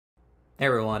Hey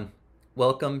everyone,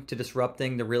 welcome to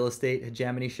Disrupting the Real Estate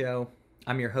Hegemony Show.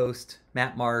 I'm your host,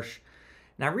 Matt Marsh,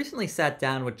 and I recently sat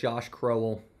down with Josh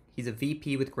Crowell. He's a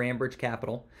VP with Grandbridge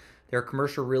Capital. They're a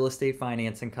commercial real estate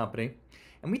financing company.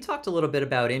 And we talked a little bit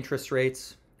about interest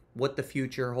rates, what the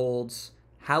future holds,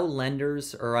 how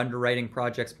lenders are underwriting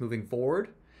projects moving forward,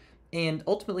 and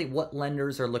ultimately what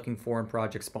lenders are looking for in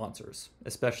project sponsors,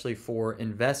 especially for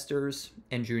investors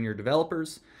and junior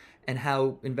developers, and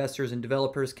how investors and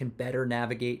developers can better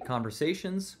navigate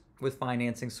conversations with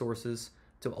financing sources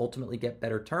to ultimately get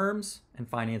better terms and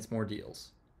finance more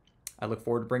deals. I look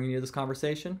forward to bringing you this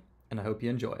conversation, and I hope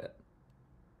you enjoy it.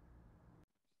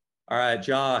 All right,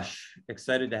 Josh,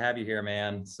 excited to have you here,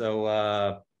 man.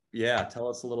 So, tell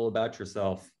us a little about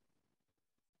yourself.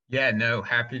 Yeah, no,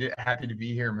 happy to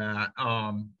be here, Matt.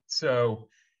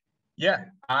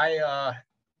 I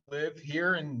live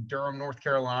here in Durham, North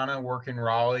Carolina, work in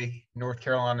Raleigh, North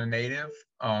Carolina native.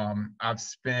 I've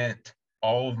spent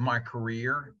all of my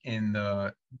career in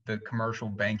the commercial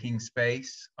banking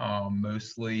space,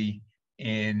 mostly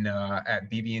in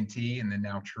at BB&T and then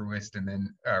now Truist, and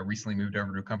then recently moved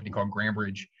over to a company called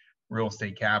Grandbridge Real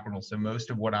Estate Capital. So most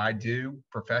of what I do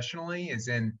professionally is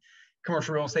in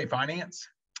commercial real estate finance.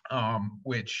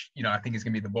 Which, I think is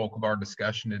going to be the bulk of our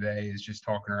discussion today, is just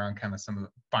talking around kind of some of the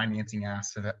financing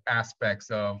aspects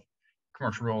of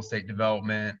commercial real estate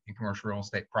development and commercial real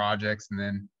estate projects. And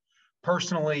then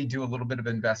personally do a little bit of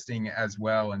investing as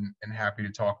well, and happy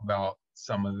to talk about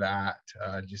some of that,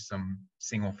 just some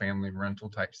single family rental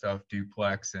type stuff,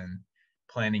 duplex, and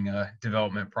planning a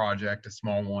development project, a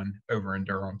small one over in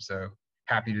Durham. So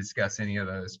happy to discuss any of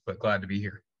those, but glad to be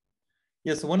here.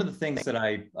 Yeah, so one of the things that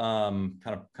I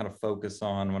kind of focus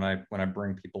on when I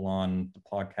bring people on the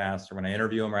podcast, or when I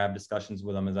interview them or have discussions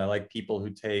with them, is I like people who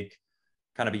take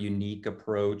kind of a unique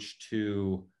approach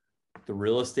to the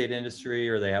real estate industry,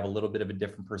 or they have a little bit of a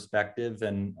different perspective.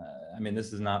 And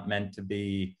this is not meant to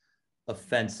be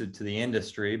offensive to the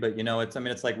industry, but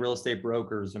it's like real estate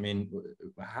brokers.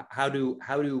 How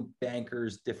do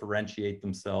bankers differentiate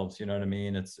themselves? You know what I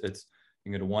mean? It's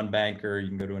you can go to one banker, you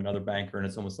can go to another banker, and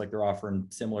it's almost like they're offering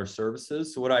similar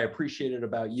services. So what I appreciated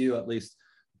about you, at least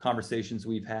conversations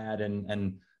we've had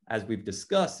and as we've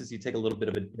discussed, is you take a little bit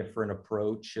of a different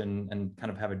approach and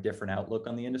kind of have a different outlook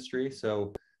on the industry.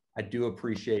 So I do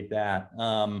appreciate that.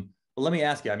 But let me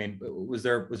ask you, was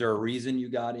there a reason you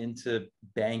got into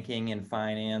banking and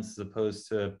finance as opposed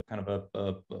to kind of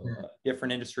a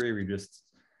different industry? Were you just,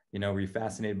 were you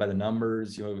fascinated by the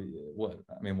numbers? What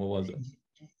was it?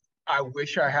 I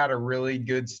wish I had a really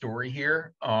good story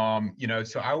here.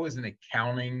 So I was an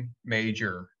accounting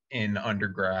major in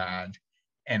undergrad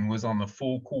and was on the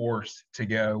full course to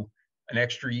go an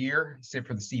extra year, sit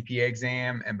for the CPA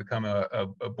exam, and become a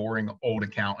boring old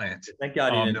accountant. Thank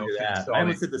God you didn't do that. I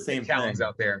almost did the same accountants thing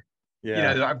out there.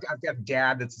 Yeah. I've got a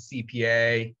dad that's a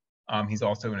CPA. He's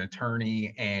also an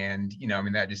attorney, and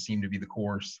that just seemed to be the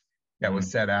course that was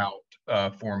set out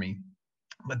for me.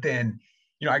 But then,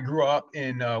 I grew up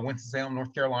in Winston-Salem,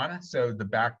 North Carolina. So the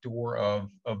back door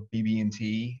of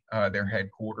BB&T, their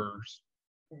headquarters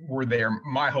were there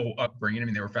my whole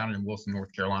upbringing. They were founded in Wilson,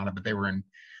 North Carolina, but they were in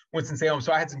Winston-Salem.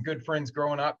 So I had some good friends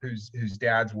growing up whose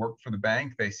dads worked for the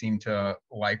bank. They seem to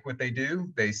like what they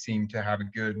do. They seem to have a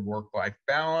good work-life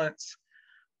balance.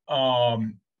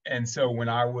 And so when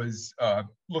I was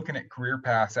looking at career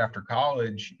paths after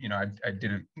college, I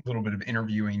did a little bit of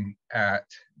interviewing at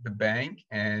the bank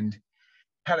and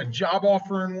had a job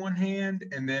offer in one hand,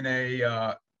 and then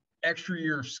a extra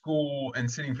year of school and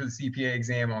sitting for the CPA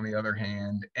exam on the other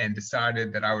hand, and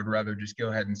decided that I would rather just go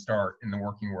ahead and start in the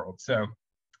working world. So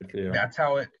that's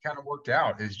how it kind of worked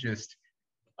out, is just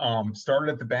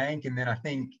started at the bank. And then I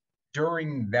think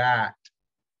during that,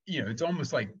 it's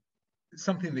almost like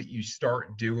something that you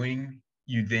start doing,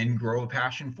 you then grow a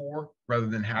passion for, rather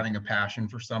than having a passion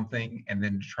for something and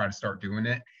then try to start doing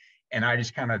it. And I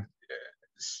just kind of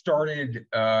started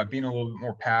being a little bit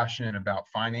more passionate about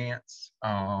finance,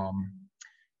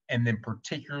 and then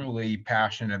particularly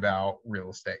passionate about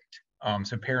real estate.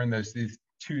 So pairing those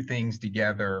two things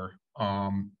together,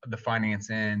 the finance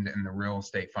end and the real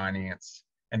estate finance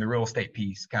and the real estate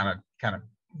piece kind of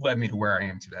led me to where I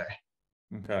am today.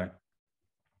 Okay.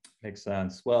 Makes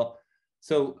sense. Well,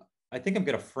 so I think I'm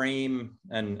going to frame,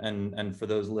 and for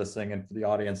those listening and for the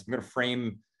audience, I'm going to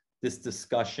frame this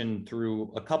discussion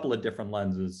through a couple of different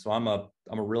lenses. So I'm a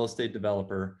real estate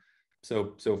developer.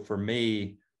 So for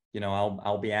me,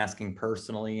 I'll be asking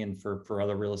personally, and for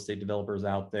other real estate developers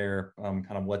out there, kind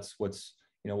of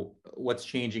what's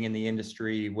changing in the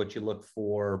industry, what you look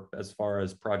for as far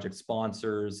as project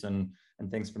sponsors and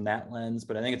things from that lens.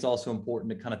 But I think it's also important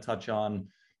to kind of touch on,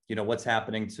 what's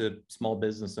happening to small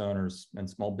business owners and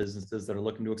small businesses that are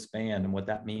looking to expand and what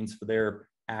that means for their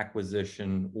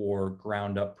acquisition or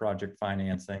ground up project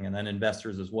financing, and then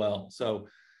investors as well. So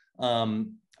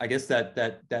I guess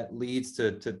that leads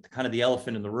to kind of the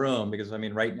elephant in the room, because I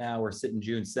mean, right now we're sitting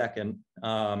June 2nd.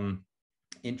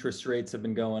 Interest rates have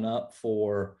been going up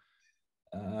for,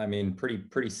 I mean,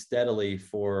 pretty steadily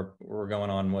for, we're going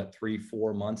on what,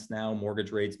 3-4 months now.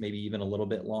 Mortgage rates maybe even a little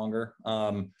bit longer.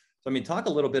 So I mean, talk a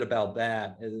little bit about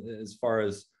that as far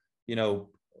as,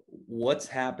 what's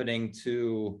happening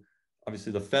to,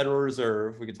 obviously, the Federal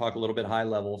Reserve. We could talk a little bit high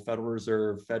level, Federal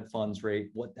Reserve, Fed funds rate,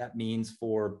 what that means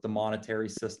for the monetary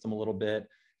system a little bit,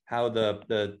 how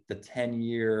the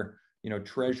 10-year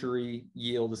Treasury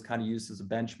yield is kind of used as a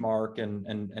benchmark, and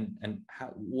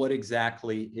what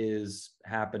exactly is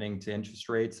happening to interest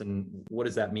rates, and what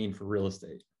does that mean for real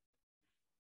estate?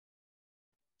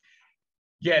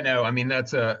 Yeah, no, I mean,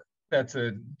 that's a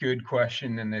good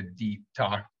question and a deep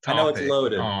topic. I know it's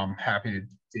loaded. Happy to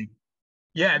dig.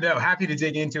 Yeah, no, happy to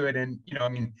dig into it. And, I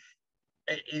mean,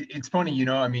 it's funny,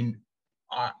 I mean,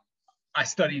 I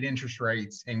studied interest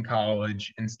rates in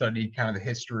college and studied kind of the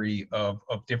history of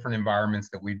different environments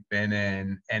that we've been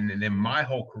in. And then my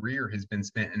whole career has been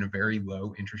spent in a very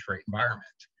low interest rate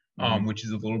environment, which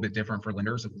is a little bit different for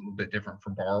lenders, a little bit different for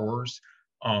borrowers.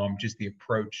 Just the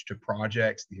approach to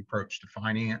projects, the approach to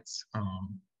finance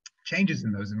changes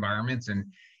in those environments. And,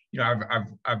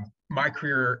 my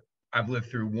career, I've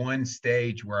lived through one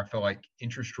stage where I felt like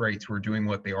interest rates were doing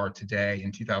what they are today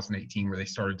in 2018, where they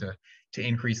started to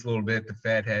increase a little bit. The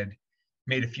Fed had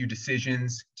made a few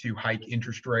decisions to hike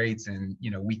interest rates, and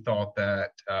we thought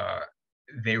that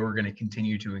they were going to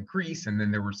continue to increase. And then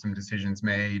there were some decisions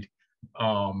made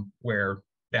where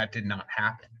that did not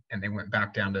happen, and they went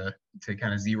back down to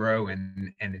kind of zero.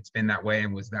 And it's been that way,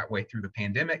 and was that way through the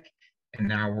pandemic. And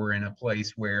now we're in a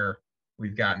place where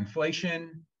we've got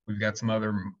inflation. We've got some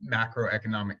other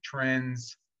macroeconomic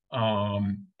trends,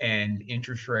 and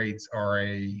interest rates are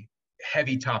a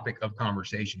heavy topic of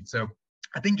conversation. So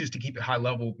I think just to keep it high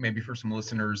level, maybe for some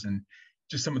listeners, and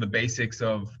just some of the basics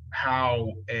of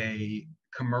how a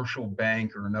commercial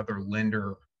bank or another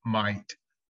lender might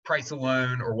price a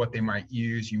loan or what they might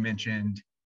use. You mentioned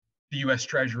the U.S.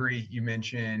 Treasury, you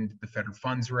mentioned the federal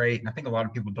funds rate, and I think a lot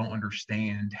of people don't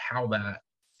understand how that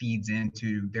feeds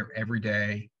into their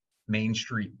everyday Main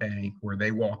Street bank, where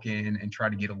they walk in and try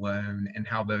to get a loan, and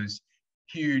how those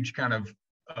huge kind of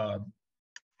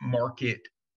market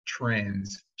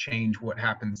trends change what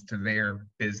happens to their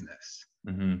business.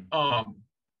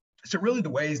 So really the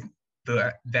ways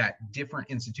that different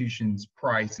institutions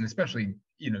price, and especially,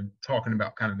 talking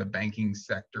about kind of the banking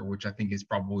sector, which I think is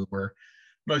probably where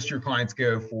most of your clients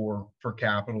go for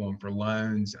capital and for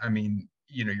loans. I mean,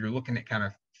 you're looking at kind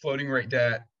of floating rate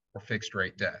debt or fixed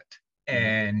rate debt.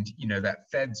 And, that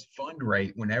Fed's fund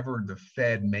rate, whenever the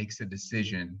Fed makes a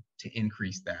decision to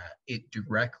increase that, it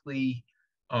directly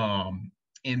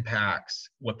impacts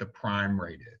what the prime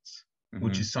rate is,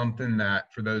 which is something that,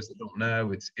 for those that don't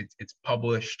know, it's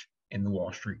published in the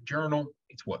Wall Street Journal.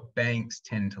 It's what banks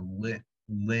tend to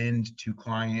lend to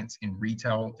clients in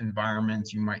retail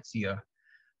environments. You might see a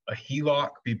HELOC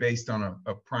be based on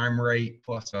a prime rate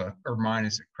plus or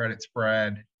minus a credit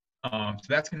spread. So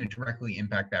that's going to directly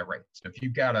impact that rate. So if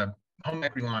you've got a home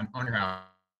equity line on your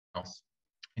house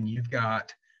and you've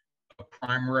got a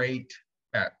prime rate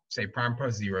at, say, prime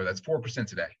plus 0, that's 4%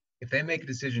 today. If they make a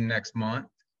decision next month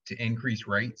to increase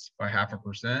rates by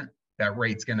 0.5%, that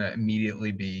rate's going to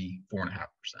immediately be 4.5%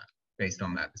 based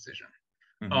on that decision.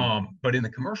 But in the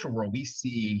commercial world, we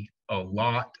see a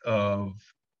lot of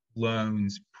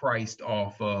loans priced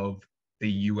off of the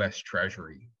U.S.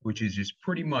 Treasury, which is just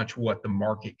pretty much what the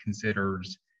market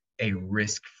considers a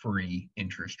risk-free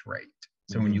interest rate.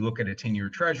 So when you look at a 10-year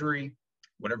Treasury,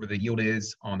 whatever the yield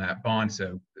is on that bond,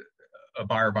 so a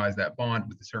buyer buys that bond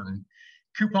with a certain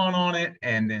coupon on it,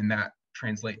 and then that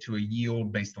translates to a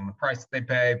yield based on the price that they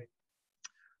pay.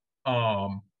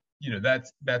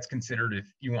 That's considered, if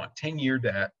you want 10-year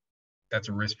debt, that's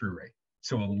a risk-free rate.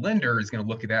 So a lender is going to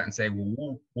look at that and say,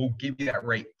 well, we'll give you that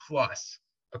rate plus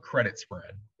a credit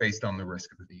spread based on the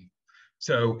risk of the deal.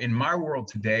 So in my world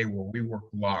today, where we work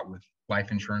a lot with life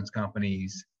insurance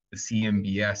companies, the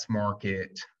CMBS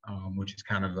market, which is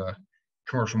kind of the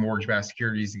commercial mortgage-backed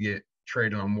securities that get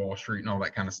traded on Wall Street and all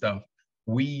that kind of stuff,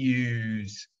 we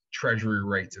use Treasury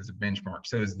rates as a benchmark.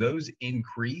 So as those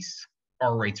increase,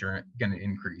 our rates are going to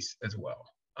increase as well.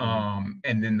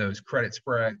 And then those credit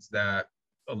spreads that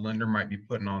a lender might be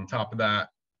putting on top of that,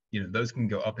 those can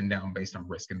go up and down based on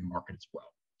risk in the market as well.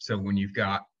 So when you've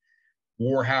got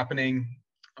war happening,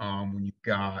 when you've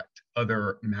got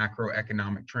other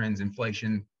macroeconomic trends,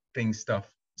 inflation, things,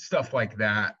 stuff like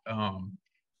that,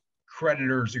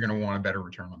 creditors are going to want a better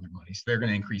return on their money. So they're going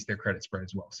to increase their credit spread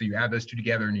as well. So you add those two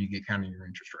together and you get kind of your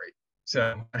interest rate.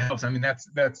 So it helps. I mean, that's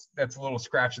a little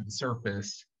scratch at the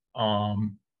surface.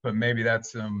 But maybe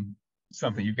that's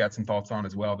something you've got some thoughts on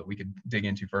as well that we could dig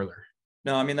into further.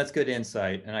 No, I mean, that's good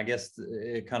insight. And I guess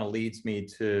it kind of leads me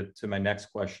to my next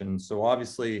question. So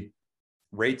obviously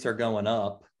rates are going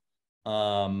up.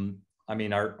 I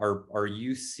mean, are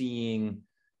you seeing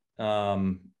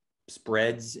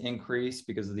spreads increase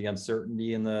because of the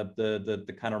uncertainty in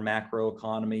the kind of macro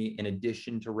economy in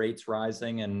addition to rates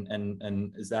rising?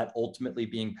 And is that ultimately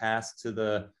being passed to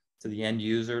the end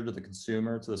user, to the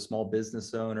consumer, to the small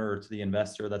business owner, or to the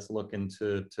investor that's looking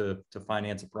to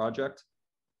finance a project?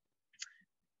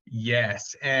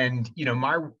 Yes. And, you know,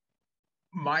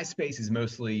 my space is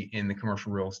mostly in the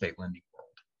commercial real estate lending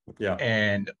world. Yeah.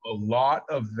 And a lot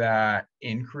of that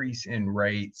increase in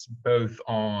rates, both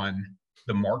on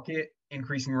the market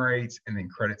increasing rates and then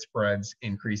credit spreads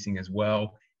increasing as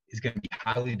well, is going to be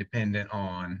highly dependent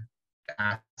on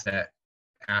the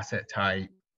asset type,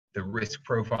 the risk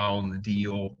profile in the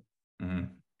deal,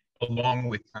 along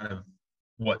with kind of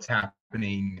what's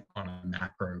happening on a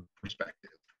macro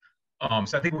perspective.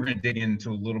 So I think we're going to dig into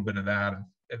a little bit of that,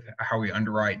 of how we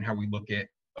underwrite and how we look at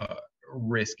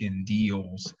risk in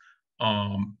deals.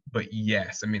 But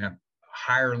yes, I mean, a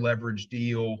higher leverage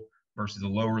deal versus a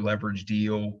lower leverage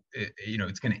deal,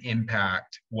 it's going to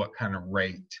impact what kind of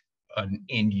rate an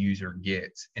end user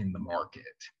gets in the market.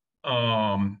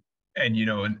 And,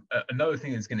 another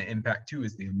thing that's going to impact too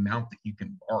is the amount that you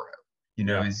can borrow.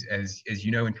 As you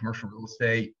know, in commercial real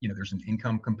estate, there's an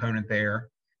income component there,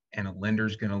 and a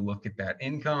lender's going to look at that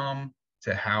income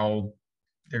to how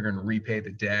they're going to repay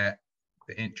the debt,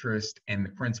 the interest, and the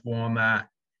principal on that.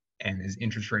 And as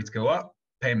interest rates go up,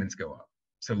 payments go up.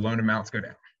 So loan amounts go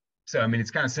down. So, I mean,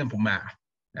 it's kind of simple math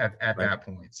at that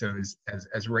point. So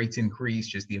as rates increase,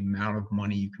 just the amount of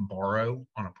money you can borrow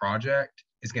on a project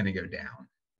is going to go down,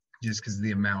 just because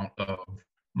the amount of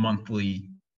monthly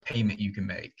payment you can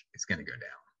make is going to go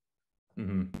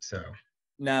down. So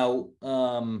now,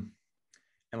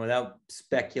 and without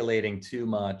speculating too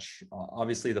much,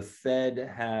 obviously the Fed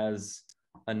has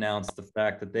announced the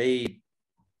fact that they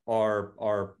are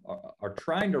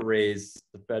trying to raise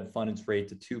the Fed funds rate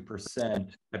to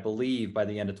 2%, I believe, by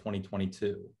the end of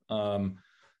 2022. So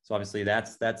obviously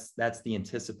that's the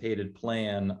anticipated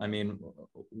plan. I mean,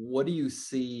 what do you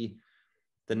see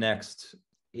the next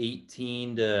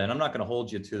 18 to, and I'm not going to hold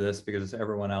you to this because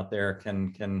everyone out there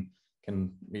can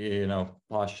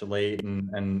postulate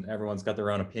and everyone's got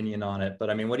their own opinion on it. But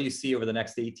I mean, what do you see over the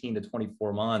next 18 to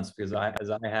 24 months? Because as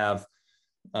I have,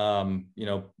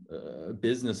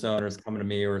 business owners coming to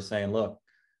me who are saying, look,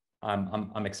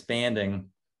 I'm expanding.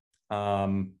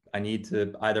 I need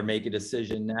to either make a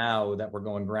decision now that we're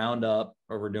going ground up,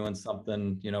 or we're doing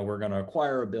something, we're going to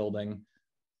acquire a building.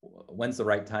 When's the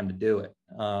right time to do it?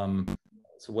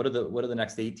 So what do the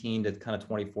next 18 to kind of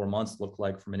 24 months look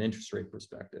like from an interest rate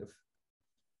perspective?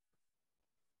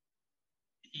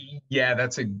 Yeah,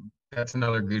 that's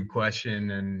another good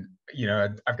question. And,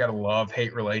 I've got a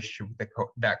love-hate relationship with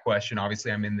that question.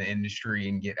 Obviously, I'm in the industry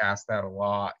and get asked that a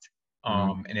lot.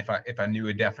 And if I knew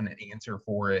a definite answer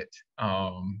for it,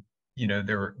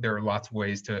 there are lots of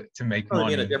ways to make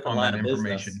money on that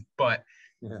information. But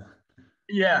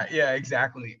yeah,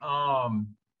 exactly.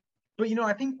 But,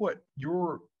 I think what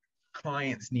your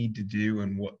clients need to do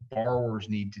and what borrowers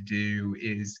need to do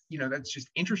is, that's just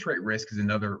interest rate risk is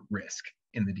another risk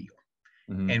in the deal.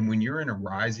 And when you're in a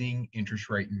rising interest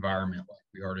rate environment like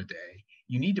we are today,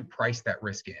 you need to price that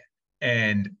risk in.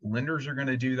 And lenders are going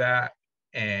to do that,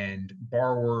 and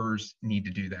borrowers need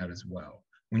to do that as well.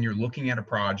 When you're looking at a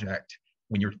project,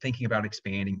 when you're thinking about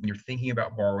expanding, when you're thinking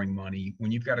about borrowing money,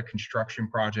 when you've got a construction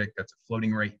project that's a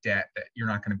floating rate debt that you're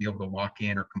not going to be able to lock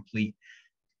in or complete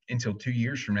until 2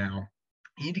 years from now,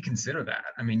 you need to consider that.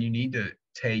 I mean, you need to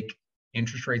take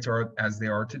interest rates as they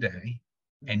are today,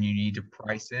 and you need to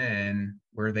price in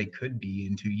where they could be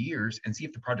in 2 years and see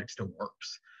if the project still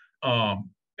works.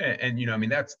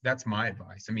 That's my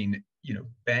advice. I mean,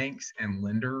 banks and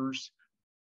lenders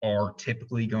are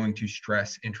typically going to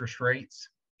stress interest rates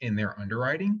in their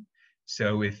underwriting.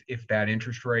 So if that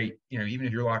interest rate, even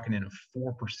if you're locking in a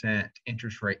 4%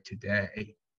 interest rate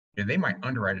today, they might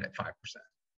underwrite it at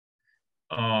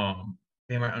 5%.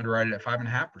 They might underwrite it at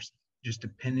 5.5%, just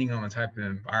depending on the type of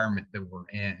environment that we're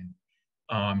in.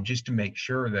 Just to make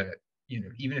sure that,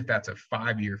 even if that's a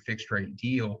 5-year fixed rate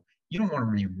deal, you don't want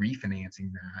to be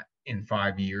refinancing that in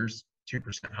 5 years,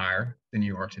 2% higher than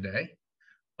you are today.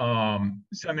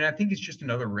 So, I mean, I think it's just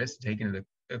another risk to take into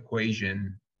the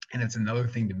equation, and it's another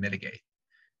thing to mitigate.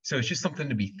 So it's just something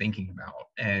to be thinking about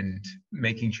and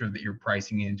making sure that you're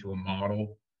pricing into a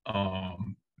model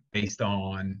based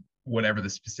on whatever the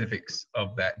specifics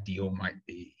of that deal might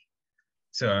be.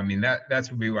 So, I mean, that's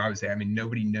would be what I would say. I mean,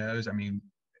 nobody knows. I mean,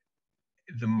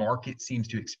 the market seems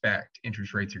to expect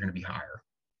interest rates are going to be higher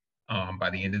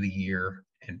by the end of the year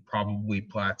and probably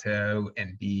plateau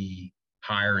and be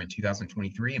higher in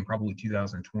 2023 and probably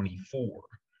 2024.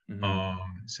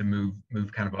 So move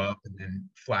kind of up and then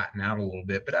flatten out a little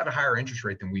bit, but at a higher interest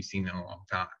rate than we've seen in a long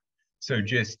time. So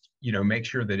just, you know, make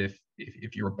sure that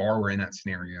if you're a borrower in that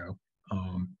scenario,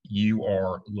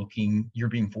 you're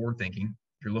being forward thinking,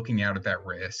 you're looking out at that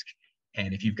risk.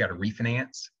 And if you've got a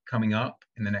refinance coming up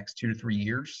in the next 2 to 3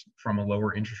 years from a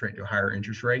lower interest rate to a higher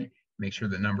interest rate, make sure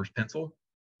the numbers pencil.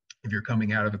 If you're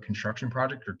coming out of a construction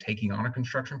project or taking on a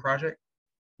construction project,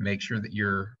 make sure that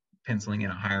you're penciling in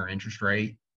a higher interest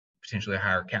rate, potentially a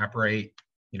higher cap rate,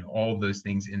 you know, all of those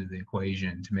things into the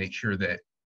equation to make sure that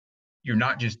you're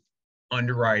not just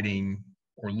underwriting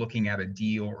or looking at a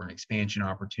deal or an expansion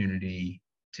opportunity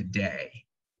today.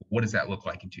 What does that look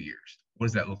like in 2 years? What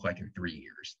does that look like in 3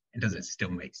 years? And does it still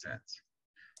make sense?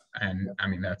 And I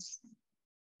mean, that's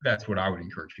what I would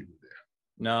encourage people to do.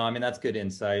 No, I mean, that's good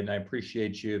insight. And I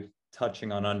appreciate you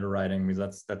touching on underwriting,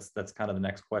 because that's kind of the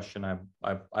next question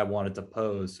I wanted to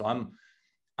pose. So I'm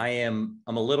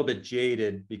a little bit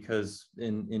jaded because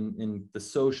in the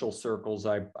social circles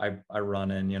I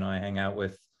run in, you know, I hang out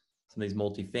with some of these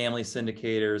multifamily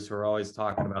syndicators who are always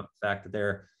talking about the fact that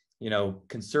they're, you know,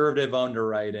 conservative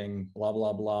underwriting, blah,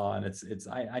 blah, blah. And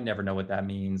I never know what that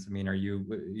means. I mean, are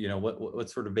you know, what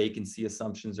sort of vacancy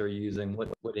assumptions are you using?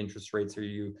 What interest rates are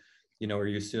you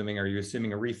assuming? Are you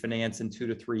assuming a refinance in 2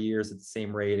 to 3 years at the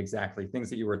same rate? Exactly. Things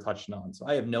that you were touching on. So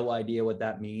I have no idea what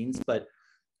that means, but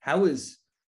how is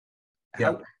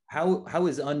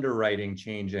underwriting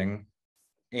changing,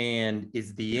 and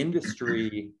is the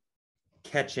industry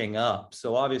catching up?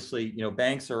 So obviously, you know,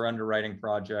 banks are underwriting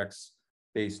projects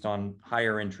based on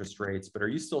higher interest rates, but are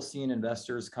you still seeing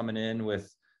investors coming in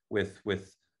with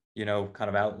you know, kind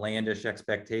of outlandish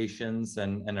expectations,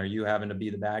 and are you having to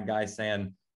be the bad guy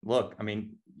saying, look, I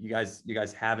mean, you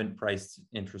guys haven't priced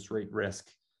interest rate risk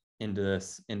into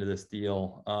this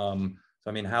deal? So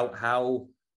I mean, how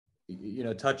you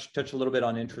know, touch a little bit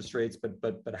on interest rates,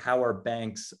 but how are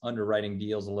banks underwriting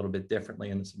deals a little bit differently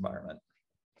in this environment?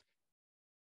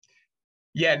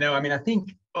 Yeah, no, I mean, I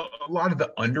think a lot of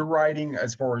the underwriting,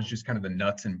 as far as just kind of the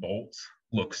nuts and bolts,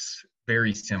 looks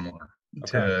very similar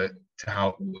to how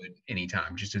it would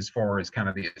anytime, just as far as kind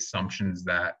of the assumptions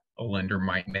that a lender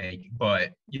might make.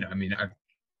 But, you know, I mean,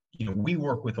 we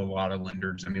work with a lot of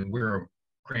lenders. I mean, we're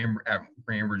at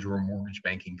Grandbridge, we're a mortgage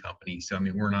banking company. So, I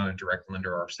mean, we're not a direct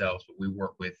lender ourselves, but we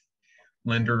work with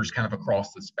lenders kind of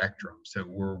across the spectrum. So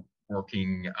we're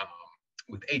working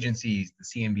with agencies, the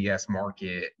CMBS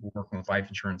market, we're working with life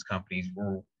insurance companies,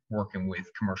 we're working with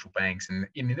commercial banks. And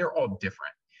I mean, they're all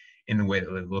different in the way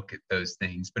that they look at those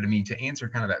things. But I mean, to answer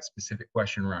kind of that specific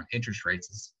question around interest rates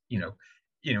is, you know,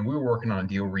 we were working on a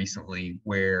deal recently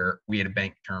where we had a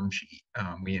bank term sheet.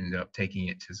 We ended up taking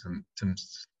it to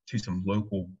some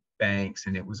local banks,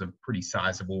 and it was a pretty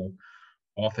sizable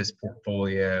office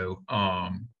portfolio.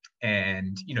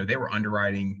 And, you know, they were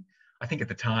underwriting, I think at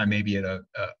the time, maybe at a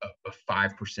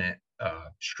 5%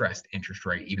 stressed interest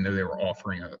rate, even though they were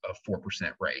offering a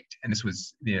 4% rate. And this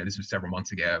was several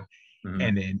months ago. Mm-hmm.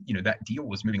 And then, you know, that deal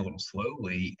was moving a little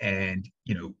slowly. And,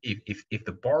 you know, if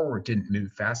the borrower didn't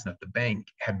move fast enough, the bank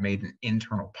had made an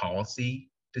internal policy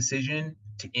decision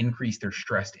to increase their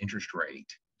stressed interest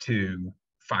rate to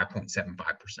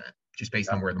 5.75%, just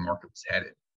based on where the market was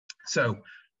headed. So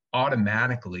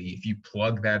automatically, if you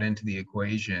plug that into the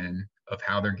equation of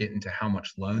how they're getting to how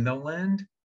much loan they'll lend,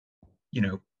 you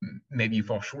know, maybe you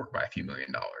fall short by a few $1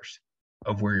 million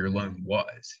of where your loan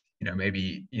was. You know,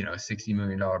 maybe, you know, a $60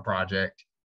 million project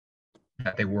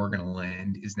that they were going to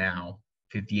lend is now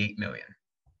 $58 million.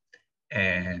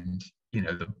 And, you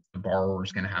know, the borrower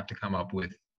is going to have to come up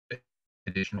with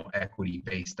additional equity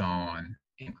based on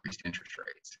increased interest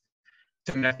rates.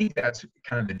 So I mean, I think that's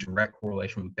kind of the direct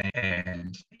correlation with bank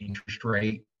and interest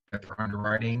rate that they're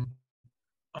underwriting.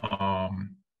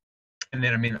 And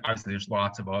then, I mean, obviously there's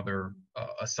lots of other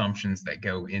assumptions that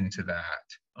go into that,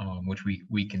 which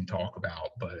we can talk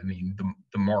about. But I mean,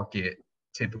 the market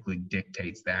typically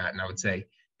dictates that. And I would say,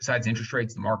 besides interest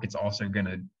rates, the market's also going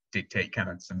to dictate kind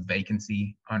of some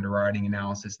vacancy underwriting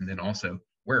analysis, and then also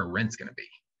where rent's going to be.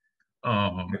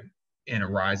 In a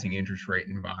rising interest rate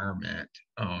environment,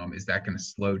 is that going to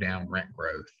slow down rent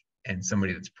growth? And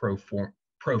somebody that's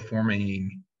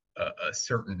pro-forming a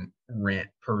certain rent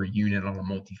per unit on a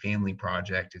multifamily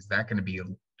project, is that going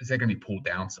to be pulled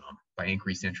down some by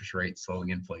increased interest rates, slowing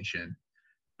inflation,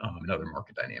 and other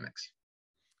market dynamics?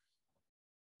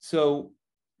 So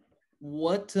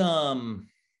what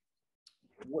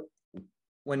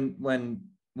when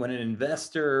an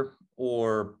investor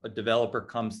or a developer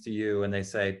comes to you and they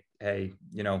say, hey,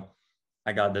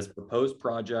 I got this proposed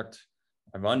project,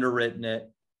 I've underwritten it,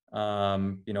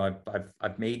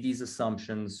 I've made these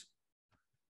assumptions.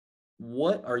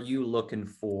 What are you looking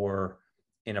for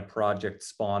in a project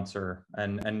sponsor?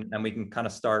 And we can kind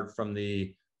of start from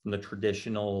the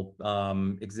traditional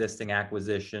existing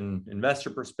acquisition investor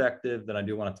perspective. Then I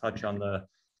do want to touch on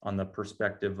the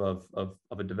perspective of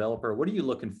a developer. What are you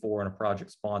looking for in a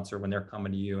project sponsor when they're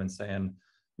coming to you and saying,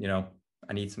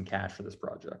 I need some cash for this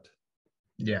project?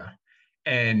 Yeah.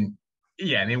 And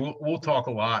yeah, I mean, we'll talk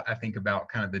a lot, I think, about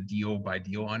kind of the deal by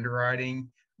deal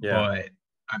underwriting, Yeah. but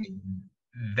I mean,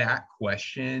 that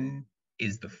question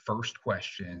is the first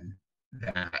question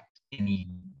that any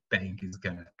bank is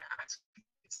going to ask.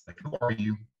 It's like, who are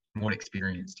you? And what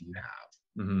experience do you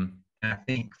have? Mm-hmm. And I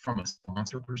think from a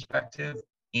sponsor perspective,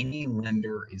 any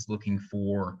lender is looking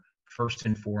for, first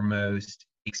and foremost,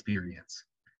 experience.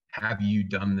 Have you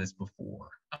done this before?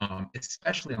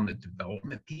 Especially on the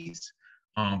development piece,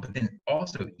 but then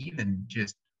also even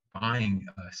just buying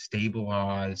a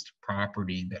stabilized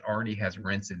property that already has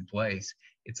rents in place.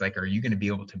 It's like, are you going to be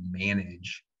able to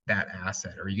manage that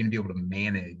asset? Are you going to be able to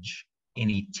manage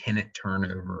any tenant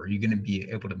turnover? Are you going to be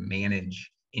able to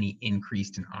manage any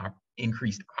increased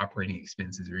operating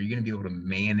expenses? Are you going to be able to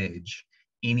manage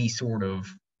any sort of,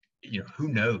 who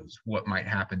knows what might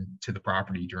happen to the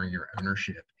property during your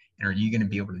ownership? And are you going to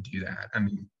be able to do that? I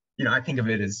mean, I think of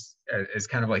it as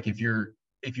kind of like if you're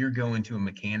going to a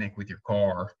mechanic with your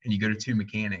car and you go to two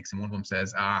mechanics and one of them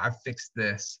says, I've fixed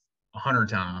this 100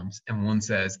 times, and one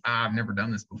says, I've never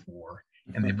done this before,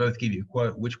 and they both give you a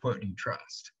quote, which quote do you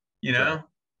trust? Sure.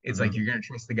 It's like you're going to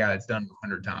trust the guy that's done it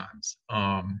 100 times.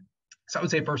 So I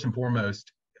would say first and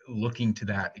foremost, looking to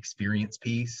that experience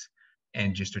piece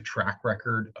and just a track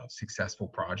record of successful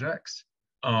projects.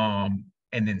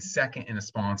 And then second in a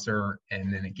sponsor,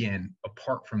 and then again,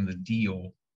 apart from the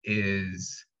deal,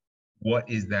 is what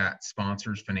is that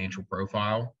sponsor's financial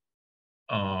profile?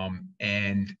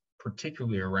 And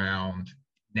particularly around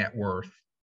net worth,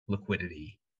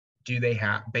 liquidity. Do they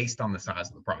have, based on the size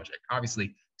of the project?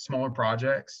 Obviously, smaller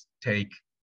projects take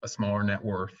a smaller net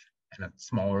worth and a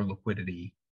smaller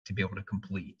liquidity to be able to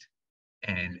complete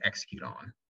and execute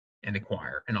on and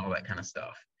acquire and all that kind of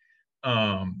stuff.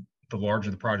 The larger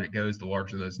the project goes, the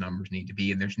larger those numbers need to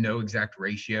be. And there's no exact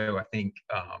ratio. I think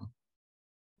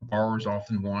borrowers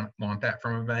often want that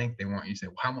from a bank. They want you to say,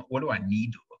 well, what do I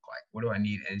need to look like? What do I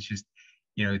need? And it's just,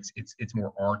 it's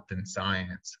more art than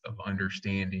science of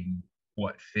understanding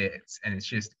what fits. And it's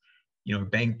just, a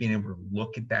bank being able to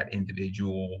look at that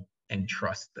individual and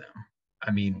trust them.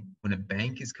 I mean, when a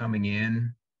bank is coming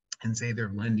in and say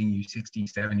they're lending you 60,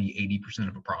 70, 80%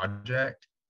 of a project,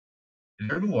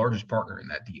 they're the largest partner in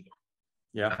that deal.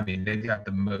 Yeah. I mean, they've got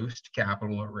the most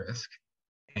capital at risk,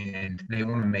 and they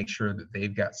want to make sure that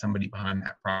they've got somebody behind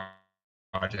that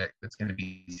project that's going to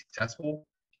be successful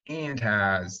and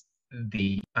has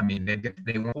the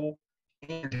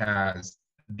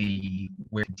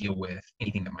way to deal with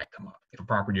anything that might come up. If a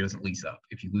property doesn't lease up,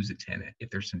 if you lose a tenant, if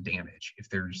there's some damage, if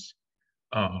there's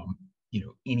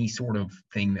any sort of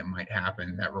thing that might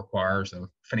happen that requires a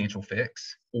financial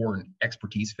fix or an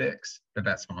expertise fix,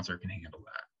 that sponsor can handle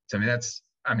that. So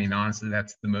honestly,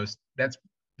 that's the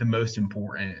most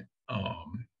important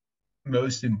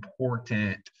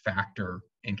factor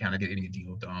in kind of getting a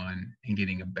deal done and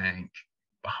getting a bank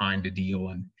behind a deal.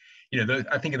 And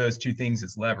I think of those two things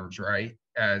as levers, right?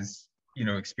 As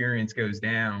experience goes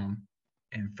down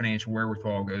and financial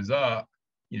wherewithal goes up,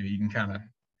 you can kind of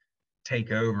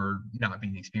take over not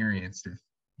being experienced if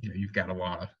you've got a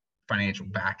lot of financial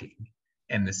backing.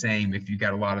 And the same if you've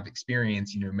got a lot of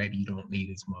experience, maybe you don't need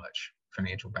as much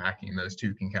financial backing. Those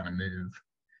two can kind of move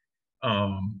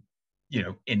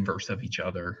inverse of each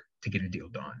other to get a deal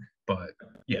done. But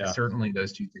yeah, certainly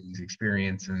those two things,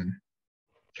 experience and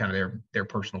kind of their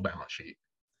personal balance sheet.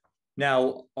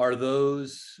 Now, are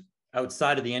those,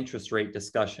 outside of the interest rate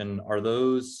discussion, are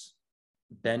those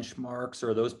benchmarks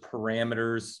or those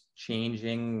parameters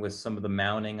changing with some of the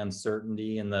mounting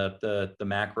uncertainty in the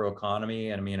macro economy?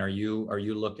 And I mean, are you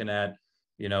looking at,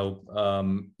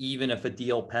 even if a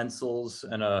deal pencils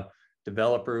and a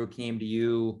developer who came to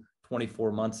you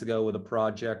 24 months ago with a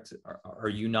project, are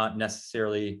you not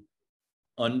necessarily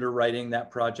underwriting that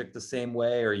project the same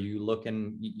way? Are you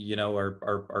looking,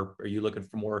 are you looking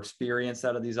for more experience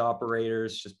out of these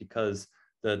operators just because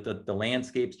the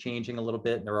landscape's changing a little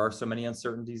bit and there are so many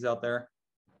uncertainties out there?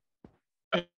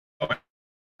 Oh,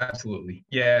 absolutely.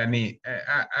 Yeah, I mean,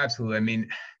 absolutely. I mean,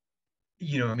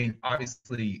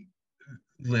 obviously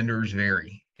lenders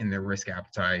vary in their risk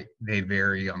appetite. They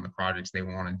vary on the projects they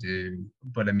want to do.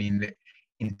 But I mean,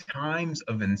 in times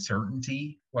of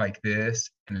uncertainty like this,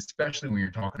 and especially when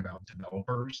you're talking about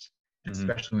developers,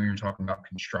 especially when you're talking about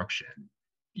construction,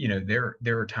 there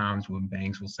are times when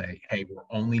banks will say, hey, we're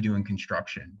only doing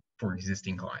construction for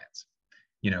existing clients.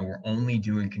 We're only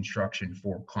doing construction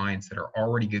for clients that are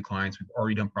already good clients we've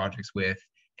already done projects with,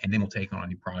 and then we'll take on a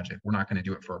new project. We're not going to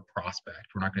do it for a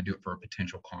prospect. We're not going to do it for a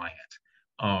potential client.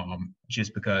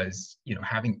 Just because,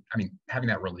 having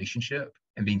that relationship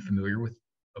and being familiar with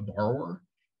a borrower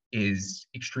is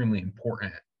extremely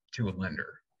important to a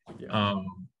lender. Yeah.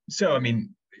 So, I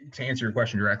mean, to answer your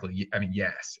question directly, I mean,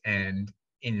 yes. And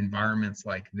in environments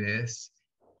like this,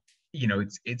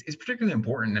 it's particularly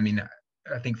important. I mean,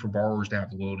 I think for borrowers to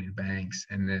have loyalty to banks,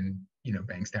 and then,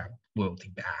 banks to have loyalty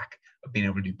back of being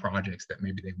able to do projects that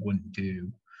maybe they wouldn't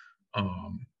do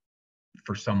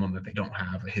for someone that they don't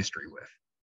have a history with.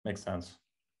 Makes sense.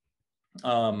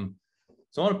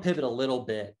 So I want to pivot a little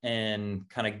bit and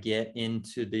kind of get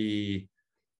into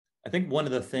I think one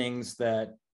of the things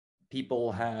that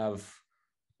people have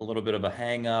a little bit of a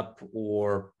hang up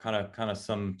or kind of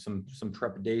some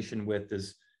trepidation with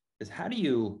is how do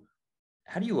you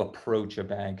approach a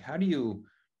bank? How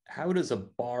does a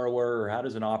borrower or how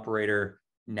does an operator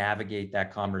navigate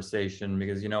that conversation?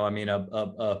 Because, I mean,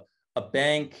 a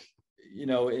bank,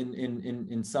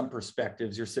 in some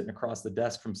perspectives, you're sitting across the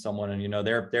desk from someone and,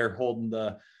 they're holding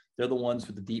they're the ones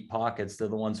with the deep pockets. They're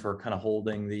the ones who are kind of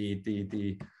holding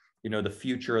the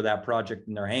future of that project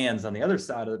in their hands. On the other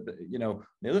side of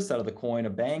the coin, a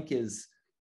bank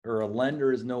or a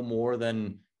lender is no more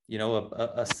than,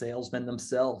 a salesman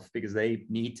themselves, because they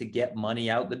need to get money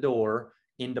out the door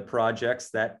into projects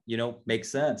that, make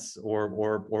sense or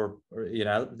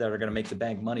that are going to make the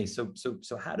bank money. So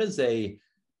how does a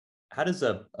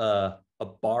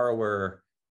borrower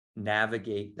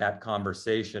navigate that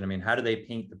conversation? I mean, how do they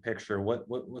paint the picture?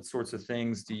 What sorts of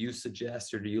things do you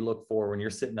suggest or do you look for when you're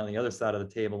sitting on the other side of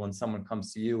the table when someone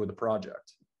comes to you with a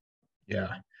project?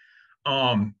 Yeah.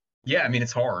 Yeah, I mean,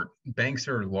 it's hard. Banks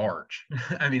are large.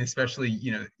 I mean, especially,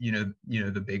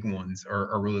 the big ones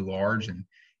are really large, and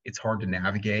it's hard to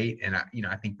navigate. And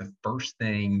I think the first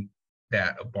thing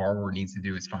that a borrower needs to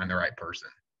do is find the right person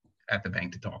at the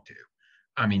bank to talk to.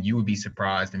 I mean, you would be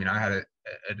surprised. I mean, I had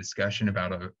a discussion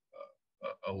about a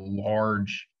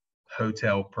large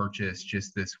hotel purchase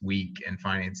just this week and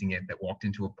financing it that walked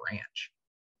into a branch.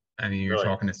 I mean, you're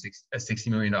talking a $60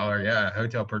 million,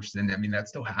 hotel purchase. And I mean, that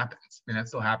still happens. I mean, that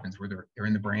still happens where they're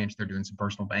in the branch, they're doing some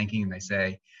personal banking, and they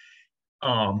say,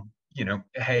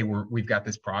 hey, we've got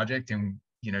this project, and,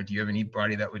 do you have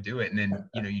anybody that would do it? And then,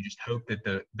 you just hope that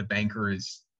the banker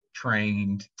is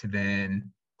trained to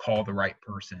then call the right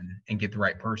person and get the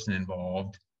right person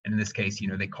involved. And in this case,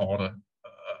 they called a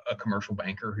commercial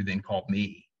banker who then called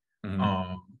me. Mm-hmm.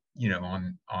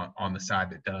 On the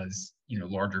side that does,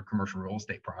 larger commercial real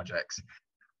estate projects.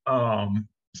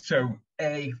 So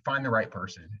find the right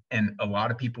person. And a lot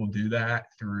of people do that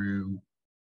through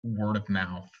word of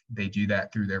mouth. They do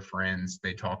that through their friends.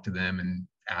 They talk to them and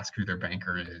ask who their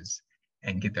banker is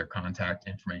and get their contact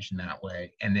information that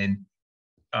way. And then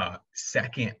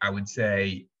second, I would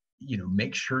say,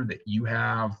 make sure that you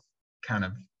have kind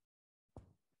of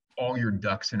all your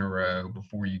ducks in a row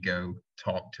before you go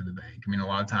talk to the bank. I mean, a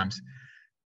lot of times,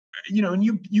 and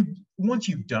you once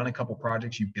you've done a couple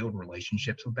projects, you build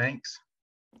relationships with banks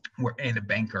and a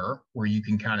banker where you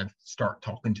can kind of start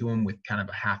talking to them with kind of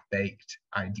a half-baked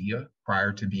idea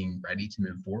prior to being ready to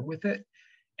move forward with it.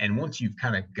 And once you've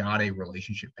kind of got a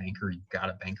relationship banker, you've got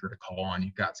a banker to call on,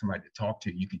 you've got somebody to talk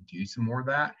to, you can do some more of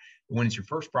that. But when it's your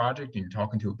first project and you're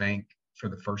talking to a bank for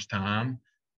the first time,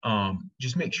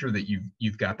 just make sure that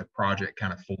you've got the project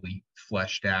kind of fully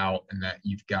fleshed out and that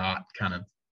you've got kind of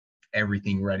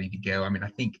everything ready to go. I mean, I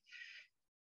think,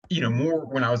 more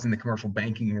when I was in the commercial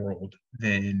banking world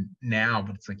than now,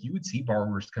 but it's like you would see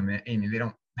borrowers come in and they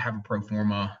don't have a pro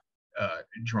forma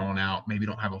drawn out, maybe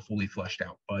don't have a fully fleshed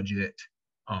out budget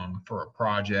for a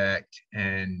project,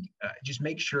 and just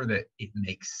make sure that it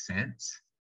makes sense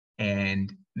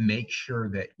and make sure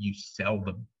that you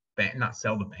not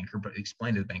sell the banker, but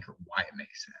explain to the banker why it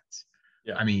makes sense.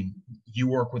 Yeah. I mean, you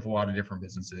work with a lot of different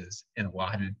businesses in a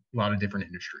lot of different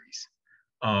industries.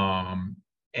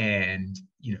 And,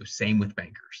 same with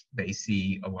bankers. bankers. They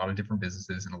see a lot of different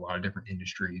businesses and a lot of different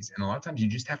industries. And a lot of times you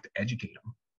just have to educate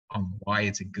them on why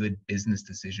it's a good business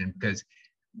decision. Because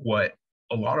what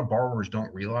a lot of borrowers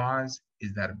don't realize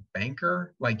is that a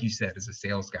banker, like you said, is a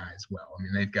sales guy as well. I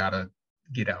mean, they've got to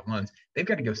get out loans. They've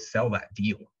got to go sell that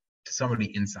deal to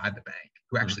somebody inside the bank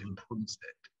who actually approves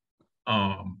it.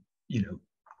 You know,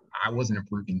 I wasn't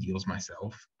approving deals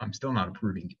myself. I'm still not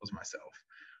approving deals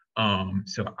myself.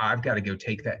 So I've got to go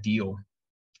take that deal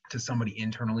to somebody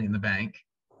internally in the bank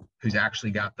who's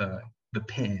actually got the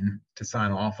pen to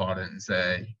sign off on it and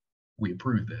say, we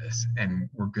approve this and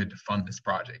we're good to fund this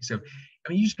project. So, I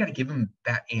mean, you just got to give them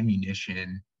that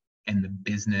ammunition and the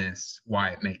business, why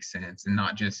it makes sense, and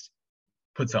not just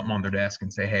put something on their desk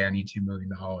and say, hey, I need $2 million.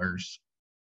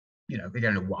 You know, they got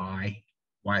to know why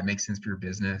it makes sense for your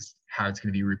business, how it's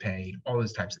going to be repaid, all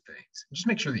those types of things. Just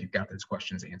make sure that you've got those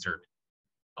questions answered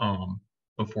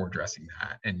before addressing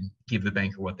that, and give the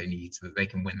banker what they need so that they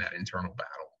can win that internal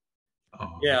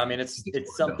battle. Yeah, I mean, it's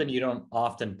something you don't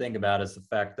often think about, is the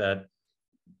fact that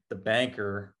the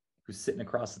banker who's sitting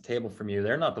across the table from you,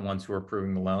 they're not the ones who are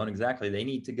approving the loan. Exactly. They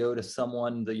need to go to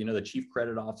someone, the chief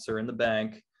credit officer in the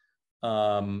bank,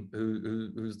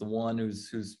 who's the one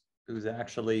who's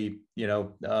actually,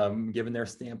 given their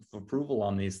stamp of approval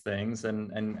on these things.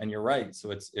 And you're right.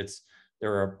 So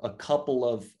there are a couple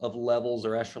of levels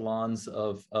or echelons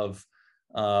of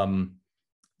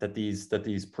that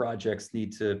these projects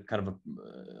need to kind of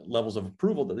levels of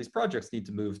approval that these projects need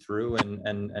to move through,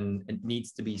 and it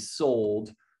needs to be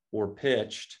sold or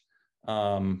pitched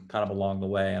kind of along the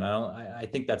way. And I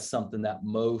think that's something that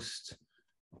most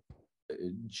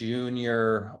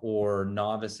junior or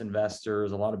novice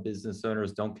investors, a lot of business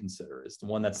owners, don't consider. It's the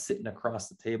one that's sitting across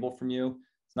the table from you.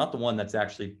 It's not the one that's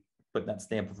actually putting that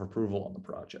stamp of approval on the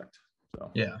project.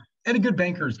 So yeah, and a good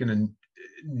banker is going to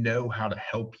know how to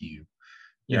help you,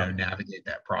 navigate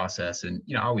that process. And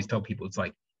I always tell people, it's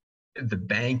like the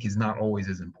bank is not always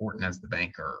as important as the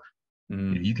banker.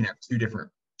 You can have two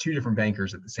different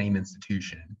bankers at the same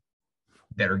institution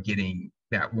that are getting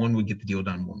that. One would get the deal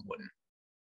done, one wouldn't.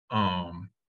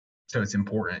 So it's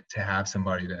important to have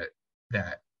somebody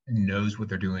that knows what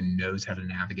they're doing, knows how to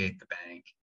navigate the bank,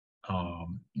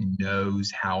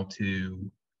 knows how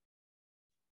to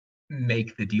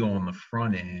make the deal on the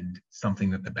front end something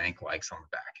that the bank likes on the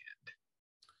back end,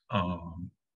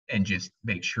 and just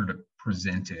make sure to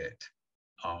present it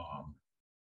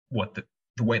what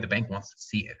the way the bank wants to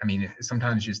see it. I mean,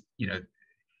 sometimes just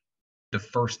the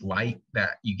first light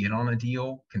that you get on a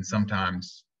deal can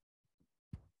sometimes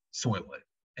soil it,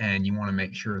 and you want to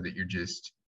make sure that you're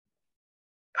just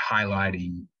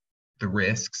highlighting the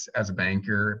risks as a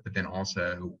banker, but then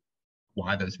also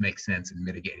why those make sense and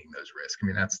mitigating those risks. I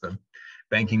mean, that's the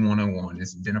banking 101,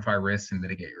 is identify risks and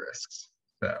mitigate risks.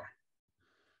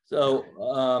 So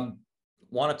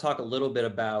want to talk a little bit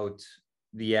about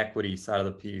the equity side of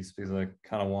the piece, because I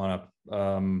kind of want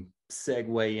to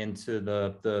segue into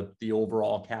the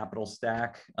overall capital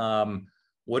stack.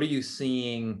 What are you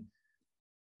seeing?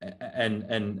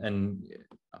 And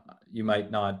you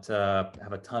might not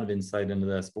have a ton of insight into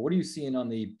this, but what are you seeing on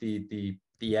the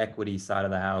equity side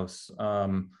of the house?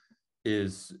 Are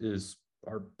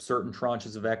certain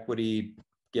tranches of equity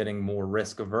getting more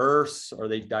risk averse? Are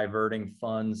they diverting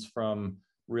funds from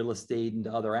real estate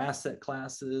into other asset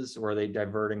classes, or are they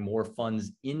diverting more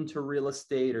funds into real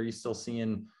estate? Are you still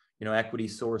seeing equity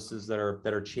sources that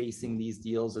are chasing these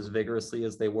deals as vigorously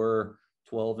as they were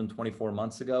 12 and 24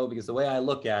 months ago? Because the way I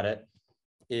look at it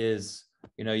is,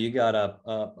 you got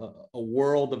a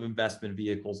world of investment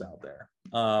vehicles out there.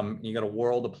 You got a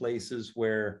world of places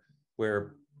where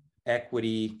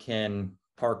equity can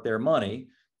park their money,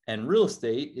 and real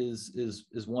estate is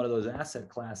one of those asset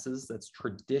classes that's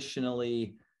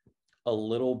traditionally a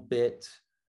little bit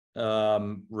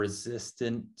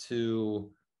resistant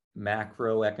to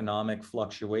macroeconomic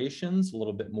fluctuations, a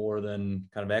little bit more than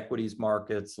kind of equities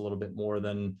markets, a little bit more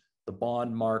than the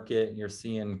bond market. And you're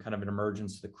seeing kind of an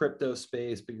emergence of the crypto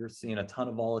space, but you're seeing a ton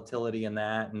of volatility in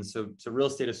that. And so real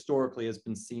estate historically has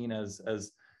been seen as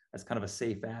kind of a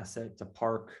safe asset to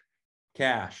park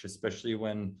cash, especially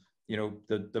when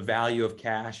the value of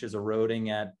cash is eroding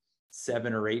at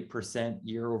 7 or 8%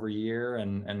 year over year.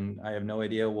 And I have no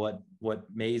idea what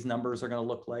May's numbers are going to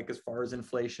look like as far as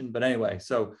inflation. But anyway,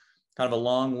 so kind of a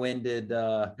long-winded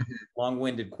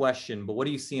question, but what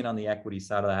are you seeing on the equity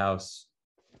side of the house?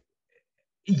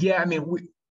 Yeah, I mean,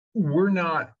 we're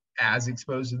not as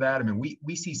exposed to that. I mean,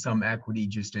 we see some equity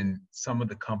just in some of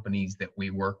the companies that we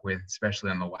work with,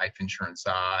 especially on the life insurance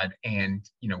side, and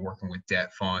working with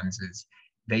debt funds, is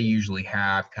they usually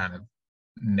have kind of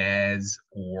mezz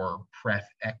or pref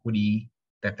equity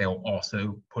that they'll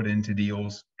also put into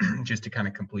deals just to kind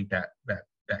of complete that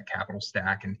capital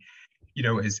stack. And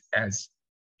as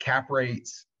cap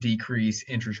rates decrease,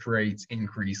 interest rates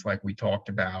increase, like we talked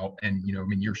about, and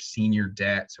your senior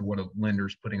debt, so what a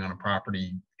lender's putting on a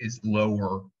property, is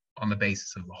lower on the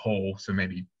basis of the whole, so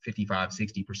maybe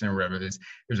 55-60% or whatever it is.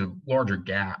 There's a larger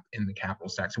gap in the capital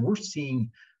stack, so we're seeing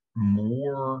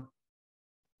more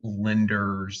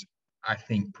lenders, I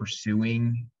think,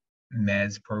 pursuing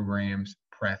mezz programs,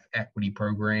 pref equity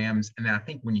programs. And then I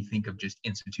think when you think of just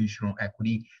institutional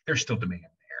equity, there's still demand there.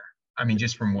 I mean,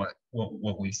 just from what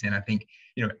we've seen, I think,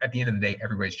 at the end of the day,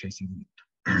 everybody's chasing yield.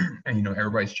 And,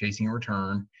 everybody's chasing a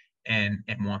return and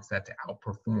wants that to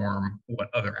outperform what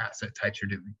other asset types are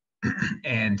doing.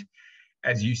 And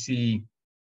as you see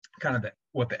kind of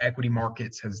what the equity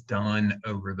markets has done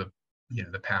over the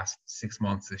past 6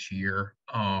 months this year,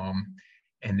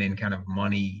 and then kind of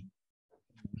money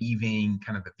leaving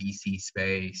kind of the VC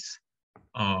space,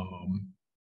 and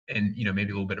maybe a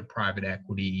little bit of private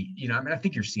equity. I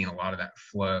think you're seeing a lot of that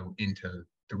flow into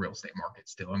the real estate market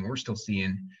still, and we're still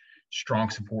seeing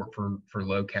strong support for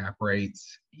low cap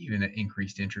rates, even at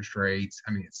increased interest rates.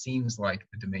 I mean, it seems like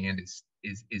the demand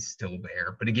is still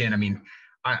there. But again, I mean,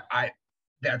 I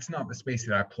that's not the space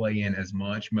that I play in as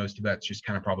much. Most of that's just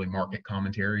kind of probably market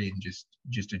commentary and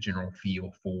just a general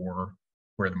feel for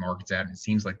where the market's at. And it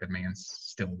seems like the demand's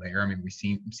still there. I mean, we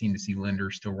seem to see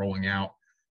lenders still rolling out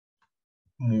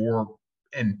more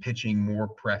and pitching more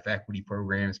pref equity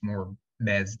programs, more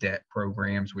mezz debt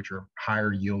programs, which are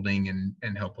higher yielding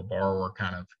and help a borrower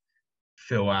kind of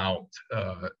fill out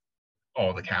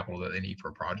all the capital that they need for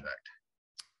a project.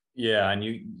 Yeah, and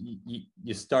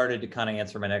you started to kind of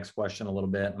answer my next question a little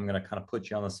bit. I'm going to kind of put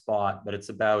you on the spot, but it's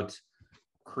about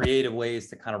creative ways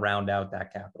to kind of round out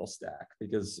that capital stack,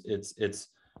 because it's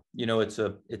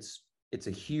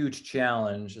a huge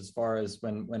challenge as far as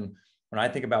when I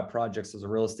think about projects as a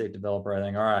real estate developer. I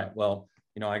think, all right, well,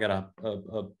 I got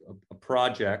a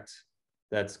project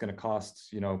that's going to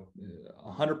cost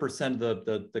 100% of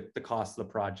the cost of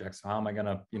the project. So how am I going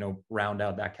to round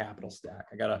out that capital stack?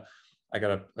 I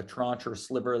got a tranche or a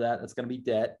sliver of that's going to be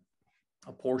debt.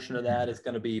 A portion of that is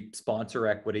going to be sponsor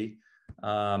equity.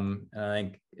 And I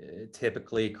think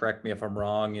typically, correct me if I'm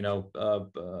wrong, you're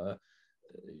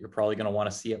probably going to want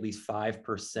to see at least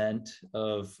 5%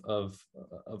 of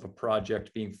a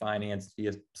project being financed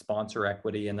via sponsor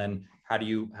equity. And then how do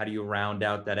you round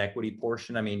out that equity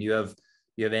portion? I mean, do you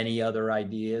have any other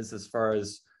ideas as far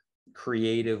as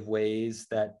creative ways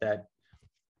that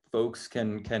folks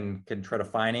can try to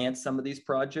finance some of these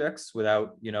projects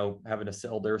without having to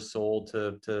sell their soul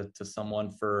to someone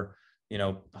for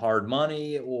hard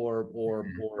money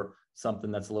or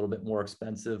something that's a little bit more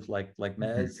expensive like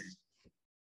mezz?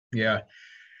 Yeah,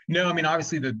 no, I mean,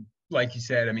 obviously like you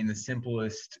said, I mean, the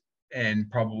simplest and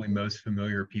probably most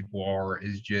familiar people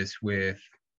is just with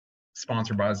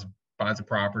sponsor buys a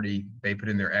property, they put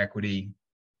in their equity,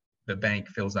 the bank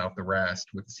fills out the rest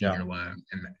with the senior loan,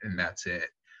 and that's it.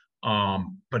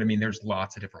 But I mean, there's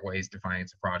lots of different ways to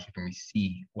finance a project, and we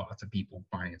see lots of people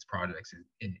finance projects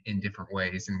in different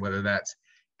ways. And whether that's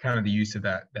kind of the use of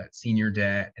that senior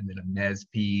debt, and then a mezz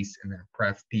piece, and then a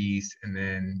pref piece, and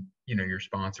then your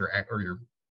sponsor or your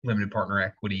limited partner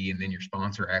equity, and then your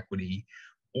sponsor equity,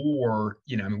 or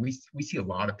I mean, we see a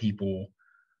lot of people.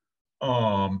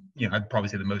 I'd probably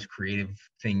say the most creative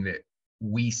thing that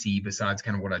we see, besides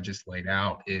kind of what I just laid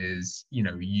out, is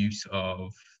use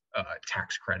of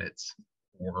tax credits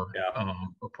for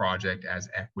a project as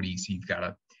equity. So you've got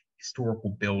a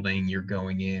historical building, you're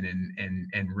going in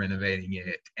and renovating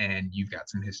it, and you've got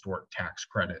some historic tax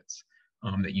credits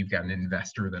that you've got an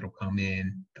investor that'll come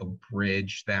in, they'll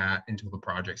bridge that until the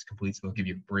project's complete. So they'll give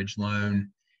you a bridge loan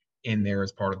in there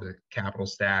as part of the capital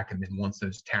stack, and then once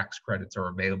those tax credits are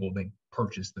available, they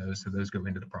purchase those, so those go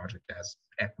into the project as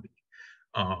equity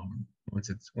once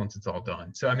it's all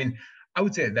done. So I mean, I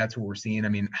would say that's what we're seeing. I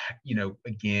mean,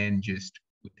 again, just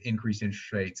with increased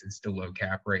interest rates and still low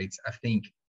cap rates, I think,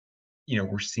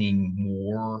 we're seeing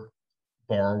more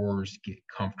borrowers get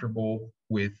comfortable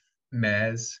with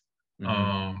mezz.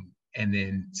 Mm-hmm. And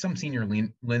then some senior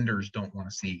lenders don't want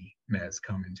to see mezz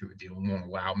come into a deal and won't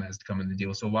allow mezz to come into the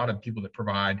deal. So a lot of people that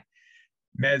provide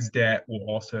mezz debt will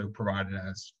also provide it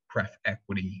as pref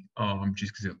equity,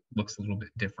 just because it looks a little bit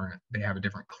different. They have a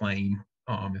different claim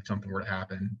if something were to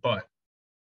happen. But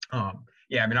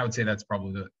yeah, I mean, I would say that's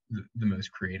probably the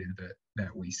most creative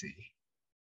that we see.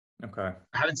 Okay.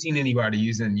 I haven't seen anybody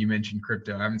using, you mentioned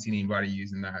crypto, I haven't seen anybody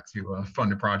using that to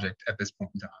fund a project at this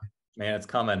point in time. Man, it's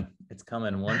coming.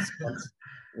 Once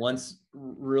once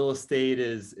real estate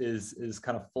is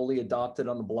kind of fully adopted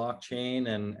on the blockchain,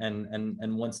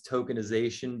 and once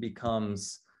tokenization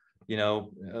becomes,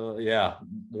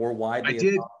 more widely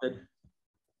adopted.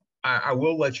 I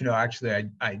will let you know, actually,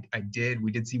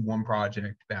 we did see one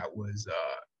project that was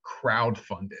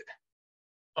crowdfunded,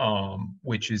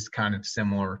 which is kind of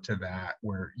similar to that,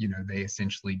 where, they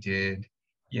essentially did,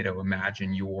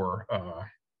 imagine your,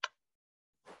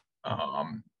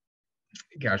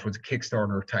 what's a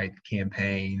Kickstarter type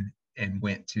campaign, and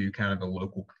went to kind of the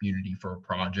local community for a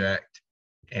project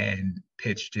and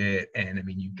pitched it. And I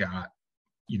mean, you got,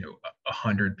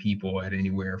 100 people at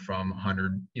anywhere from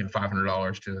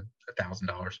 $500 to $1,000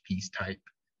 a piece type,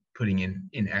 putting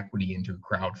in equity into a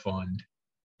crowdfund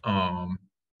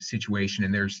situation.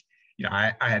 And there's,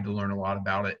 I had to learn a lot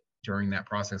about it during that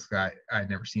process. I had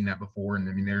never seen that before. And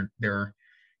I mean, there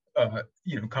are,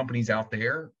 companies out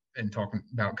there, and talking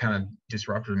about kind of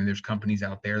disruptors. I mean, there's companies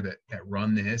out there that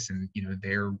run this, and,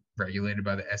 they're regulated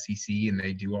by the SEC, and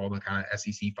they do all the kind of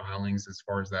SEC filings as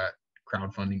far as that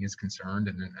crowdfunding is concerned.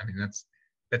 And I mean,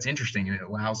 that's interesting. And it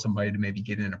allows somebody to maybe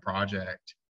get in a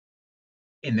project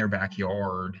in their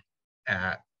backyard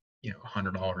at,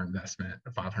 $100 investment,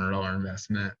 a $500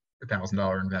 investment,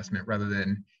 $1,000 investment, rather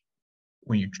than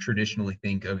when you traditionally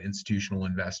think of institutional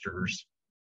investors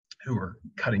who are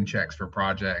cutting checks for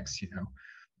projects,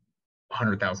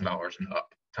 $100,000 and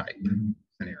up type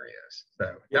scenarios.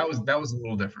 So that was a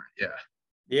little different. Yeah.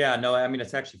 Yeah, no, I mean,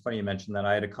 it's actually funny you mentioned that.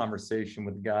 I had a conversation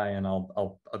with a guy, and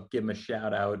I'll give him a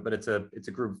shout out, but it's a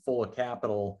group full of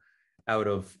capital out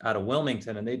of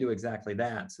Wilmington, and they do exactly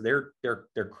that. So they're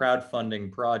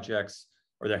crowdfunding projects,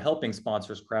 or they're helping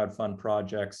sponsors crowdfund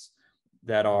projects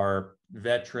that are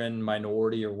veteran,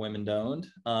 minority, or women owned.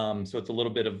 So it's a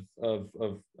little bit of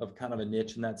kind of a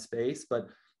niche in that space, but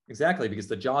exactly, because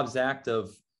the Jobs Act of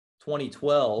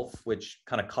 2012, which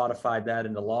kind of codified that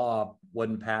into law,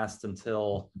 wasn't passed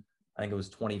until I think it was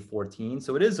 2014.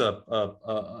 So it is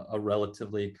a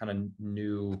relatively kind of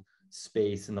new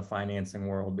space in the financing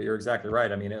world. But you're exactly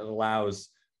right. I mean, it allows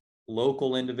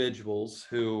local individuals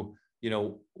who,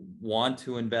 want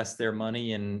to invest their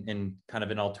money in kind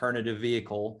of an alternative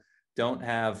vehicle, don't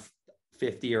have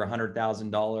 $50,000 or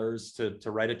 $100,000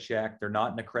 to write a check. They're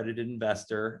not an accredited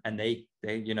investor, and they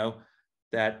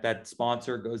that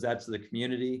sponsor goes out to the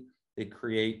community. They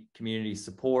create community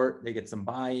support. They get some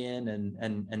buy-in,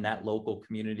 and that local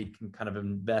community can kind of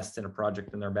invest in a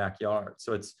project in their backyard.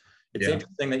 So it's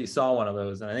interesting that you saw one of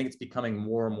those, and I think it's becoming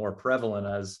more and more prevalent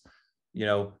as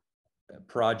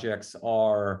projects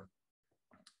are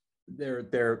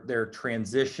they're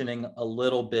transitioning a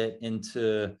little bit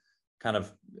into kind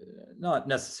of not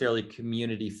necessarily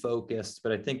community focused,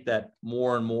 but I think that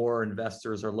more and more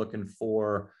investors are looking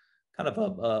for kind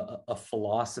of a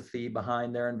philosophy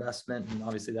behind their investment. And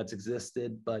obviously that's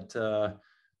existed, but so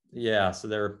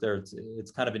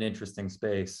it's kind of an interesting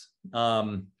space.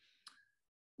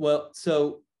 Well,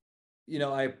 so,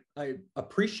 I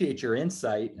appreciate your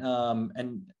insight.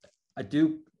 And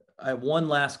I have one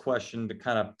last question to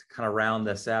kind of round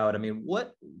this out. I mean,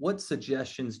 what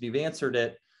suggestions, you've answered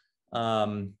it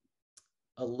a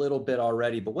little bit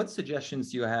already, but what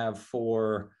suggestions do you have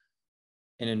for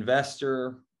an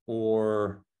investor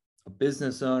or a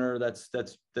business owner that's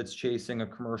chasing a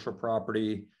commercial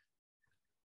property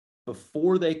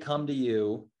before they come to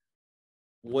you?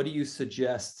 What do you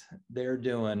suggest they're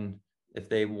doing if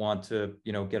they want to,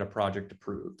 get a project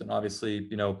approved? And obviously,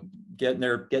 getting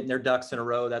their ducks in a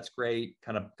row, that's great.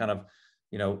 Kind of,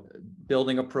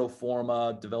 building a pro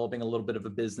forma, developing a little bit of a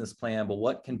business plan. But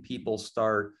what can people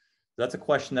start? That's a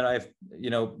question that I've,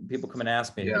 people come and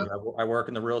ask me. Yeah. I work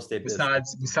in the real estate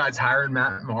business. Besides hiring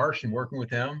Matt Marsh and working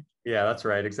with him. Yeah, that's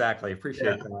right. Exactly.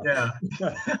 Appreciate that.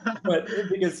 Yeah. But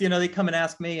because, they come and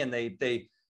ask me, and they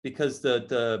because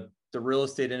the real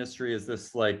estate industry is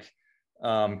this like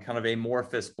kind of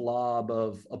amorphous blob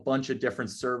of a bunch of different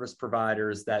service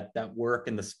providers that work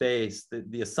in the space.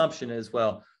 The assumption is,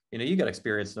 well, you got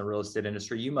experience in the real estate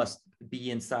industry. You must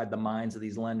be inside the minds of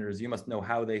these lenders. You must know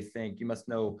how they think. You must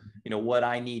know, what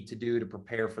I need to do to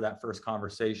prepare for that first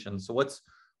conversation. So what's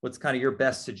kind of your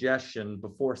best suggestion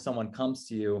before someone comes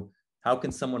to you? How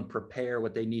can someone prepare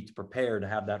what they need to prepare to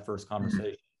have that first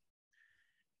conversation?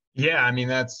 Yeah, I mean,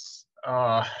 that's,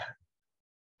 I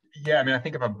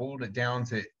think if I boiled it down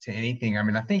to anything, I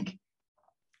mean, I think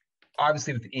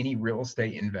obviously with any real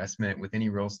estate investment, with any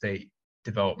real estate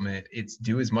development, it's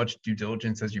do as much due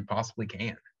diligence as you possibly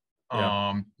can.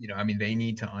 Yeah. They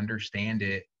need to understand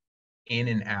it in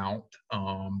and out,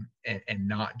 and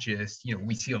not just,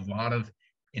 we see a lot of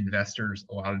investors,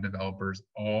 a lot of developers,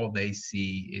 all they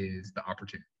see is the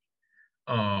opportunity.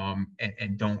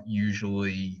 and don't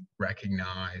usually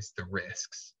recognize the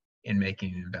risks in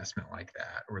making an investment like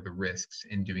that, or the risks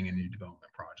in doing a new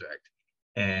development project.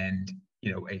 And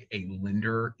a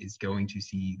lender is going to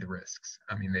see the risks.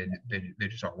 I mean, they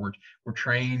just are. We're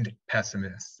trained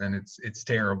pessimists, and it's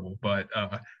terrible, but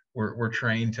we're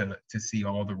trained to see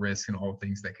all the risks and all the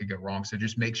things that could go wrong. So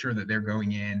just make sure that they're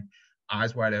going in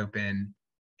eyes wide open,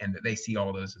 and that they see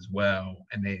all those as well,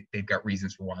 and they've got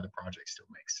reasons for why the project still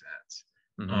makes sense.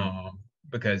 Mm-hmm.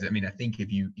 Because I mean, I think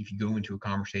if you go into a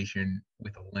conversation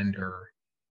with a lender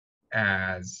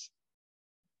as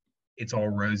it's all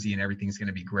rosy and everything's going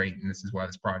to be great, and this is why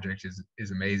this project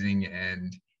is amazing,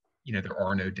 and there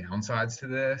are no downsides to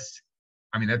this,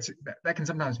 I mean, that can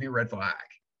sometimes be a red flag,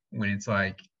 when it's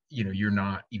like you're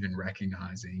not even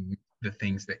recognizing the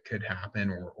things that could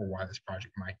happen, or why this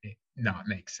project might not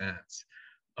make sense.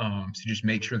 So just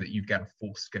make sure that you've got a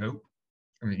full scope.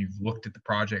 I mean, you've looked at the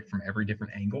project from every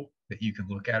different angle that you can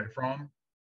look at it from.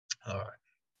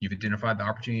 You've identified the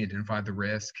opportunity, identified the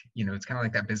risk. It's kind of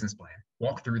like that business plan.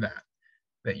 Walk through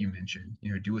that you mentioned.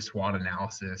 Do a SWOT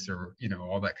analysis, or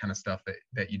all that kind of stuff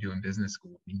that you do in business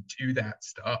school. I mean, do that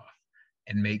stuff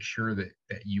and make sure that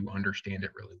you understand it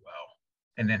really well,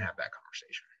 and then have that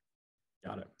conversation.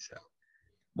 Got it. So.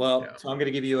 Well, yeah. So I'm going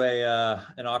to give you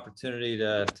an opportunity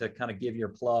to kind of give your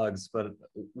plugs, but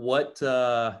what,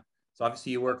 so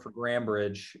obviously you work for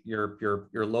Grandbridge, you're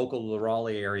local to the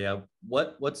Raleigh area.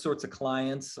 What sorts of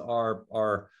clients are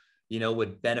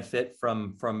would benefit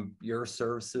from your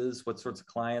services? What sorts of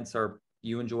clients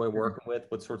you enjoy working with?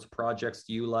 What sorts of projects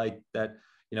do you like that,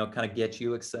 kind of get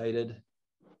you excited?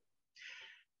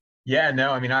 Yeah,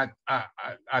 no, I mean, I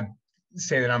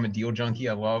say that I'm a deal junkie.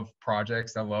 I love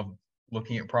projects. I love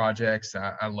looking at projects.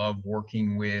 I love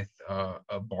working with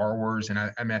borrowers. And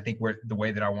I mean, I think the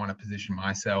way that I want to position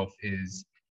myself is,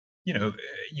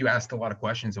 you asked a lot of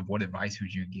questions of what advice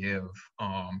would you give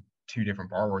to different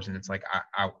borrowers. And it's like,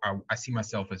 I see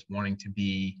myself as wanting to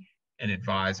be an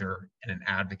advisor and an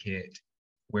advocate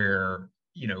where,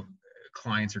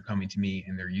 clients are coming to me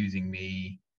and they're using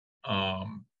me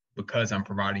because I'm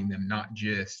providing them not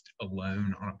just a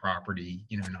loan on a property,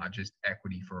 not just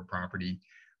equity for a property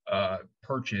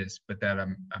purchase, but that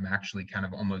I'm actually kind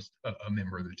of almost a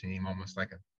member of the team, almost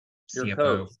like a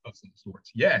CFO of some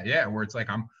sorts. Yeah, where it's like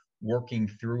I'm working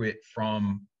through it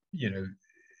from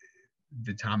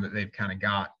the time that they've kind of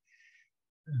got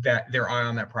that their eye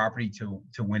on that property to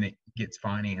when it gets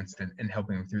financed, and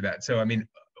helping them through that. So I mean,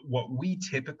 what we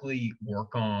typically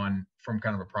work on from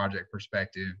kind of a project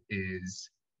perspective is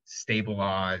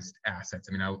stabilized assets.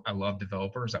 I mean, I love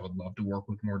developers. I would love to work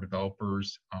with more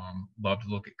developers. Love to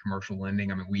look at commercial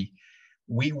lending. I mean,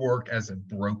 we work as a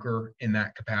broker in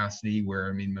that capacity, where,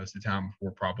 I mean, most of the time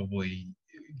we're probably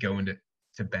going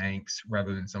to banks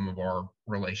rather than some of our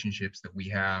relationships that we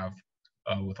have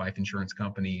with life insurance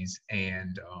companies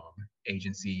and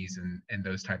agencies and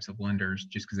those types of lenders,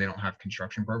 just because they don't have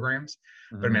construction programs.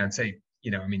 Mm-hmm. But I mean, I'd say,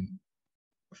 I mean,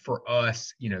 for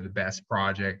us, the best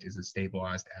project is a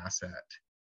stabilized asset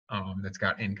that's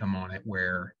got income on it,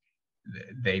 where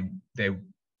the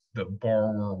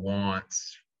borrower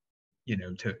wants,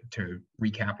 to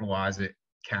recapitalize it,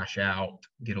 cash out,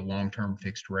 get a long-term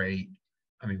fixed rate.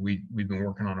 I mean, we've been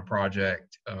working on a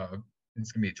project.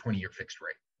 It's going to be a 20-year fixed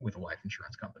rate with a life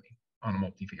insurance company on a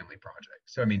multifamily project.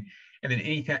 So I mean, and then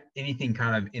anything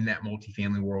kind of in that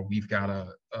multifamily world, we've got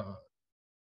a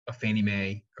Fannie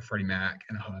Mae, a Freddie Mac,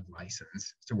 and a HUD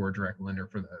license. So we're a direct lender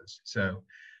for those. So,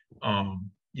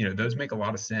 those make a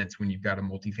lot of sense when you've got a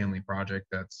multifamily project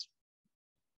that's,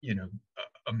 $1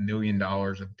 million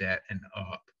of debt and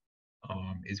up,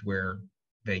 is where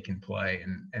they can play.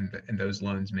 And those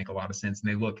loans make a lot of sense.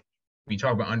 And they look, when you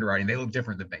talk about underwriting, they look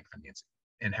different than bank financing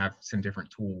and have some different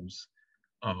tools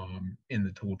in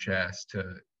the tool chest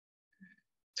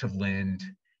to lend,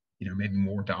 maybe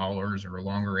more dollars or a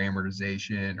longer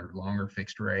amortization or longer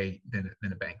fixed rate than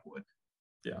a bank would.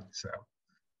 Yeah. So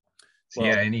well,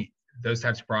 yeah, those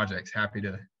types of projects, happy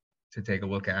to take a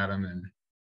look at them and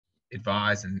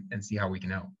advise and see how we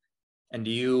can help. And do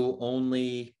you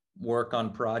only work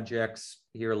on projects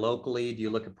here locally? Do you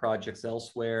look at projects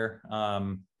elsewhere?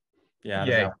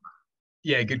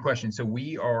 Yeah, good question. So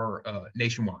we are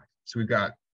nationwide. So we've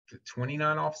got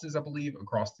 29 offices, I believe,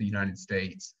 across the United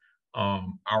States.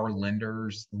 Our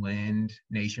lenders lend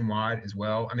nationwide as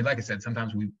well. I mean, like I said,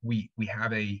 sometimes we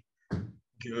have a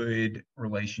good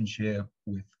relationship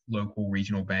with local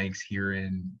regional banks here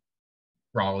in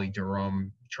Raleigh,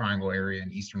 Durham, Triangle area,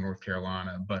 and Eastern North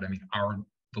Carolina. But I mean,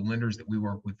 the lenders that we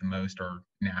work with the most are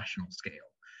national scale.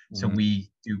 Mm-hmm. So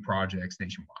we do projects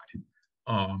nationwide.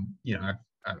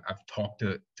 I've talked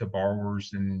to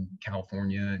borrowers in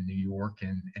California and New York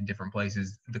and different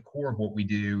places. The core of what we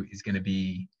do is going to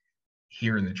be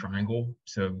here in the triangle.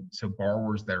 So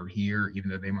borrowers that are here, even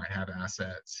though they might have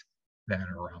assets that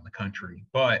are around the country.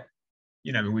 But,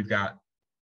 you know, I mean, we've got,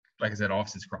 like I said,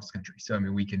 offices across the country. So I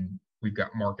mean, we've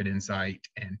got market insight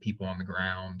and people on the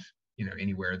ground, you know,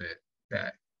 anywhere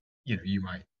that you know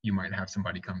you might have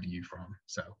somebody come to you from.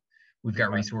 So we've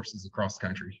got resources across the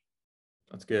country.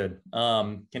 That's good.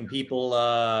 Can people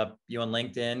you on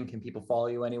LinkedIn, can people follow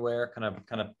you anywhere, kind of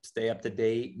stay up to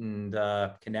date and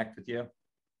connect with you?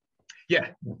 Yeah,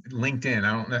 LinkedIn.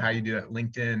 I don't know how you do that.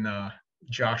 LinkedIn,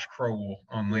 Josh Crowell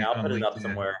on LinkedIn. Yeah, I'll put it up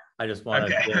somewhere. I just wanted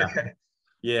to,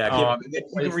 yeah. You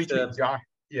can reach me, Josh.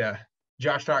 Yeah,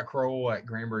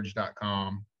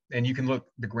 josh.crowell@grandbridge.com. And you can look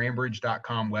the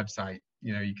grandbridge.com website.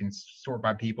 You know, you can sort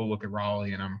by people, look at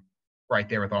Raleigh, and I'm right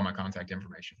there with all my contact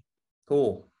information.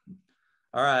 Cool.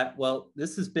 All right. Well,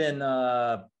 this has been,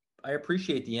 I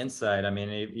appreciate the insight. I mean,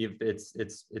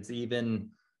 it's even,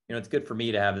 you know, it's good for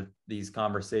me to have these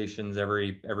conversations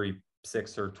every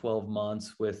 6 or 12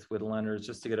 months with lenders,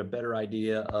 just to get a better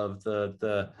idea of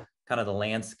the kind of the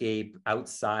landscape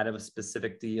outside of a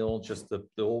specific deal, just the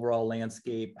overall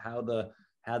landscape, how the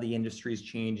industry is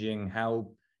changing, how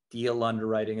deal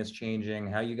underwriting is changing,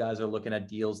 how you guys are looking at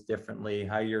deals differently,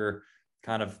 how you're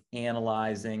kind of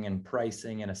analyzing and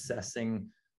pricing and assessing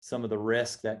some of the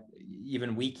risk that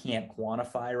even we can't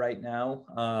quantify right now.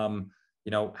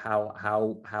 You know,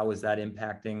 how is that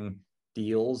impacting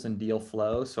deals and deal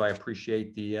flow? So I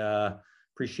appreciate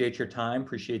appreciate your time,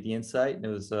 appreciate the insight. And it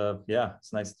was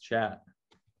it's nice to chat.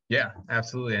 Yeah,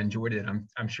 absolutely. I enjoyed it.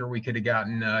 I'm sure we could have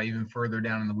gotten even further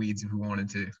down in the weeds if we wanted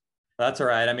to. That's all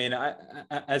right. I mean, I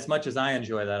as much as I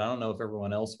enjoy that, I don't know if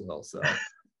everyone else will. So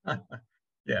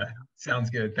yeah, sounds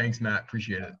good. Thanks, Matt.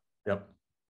 Appreciate it. Yep.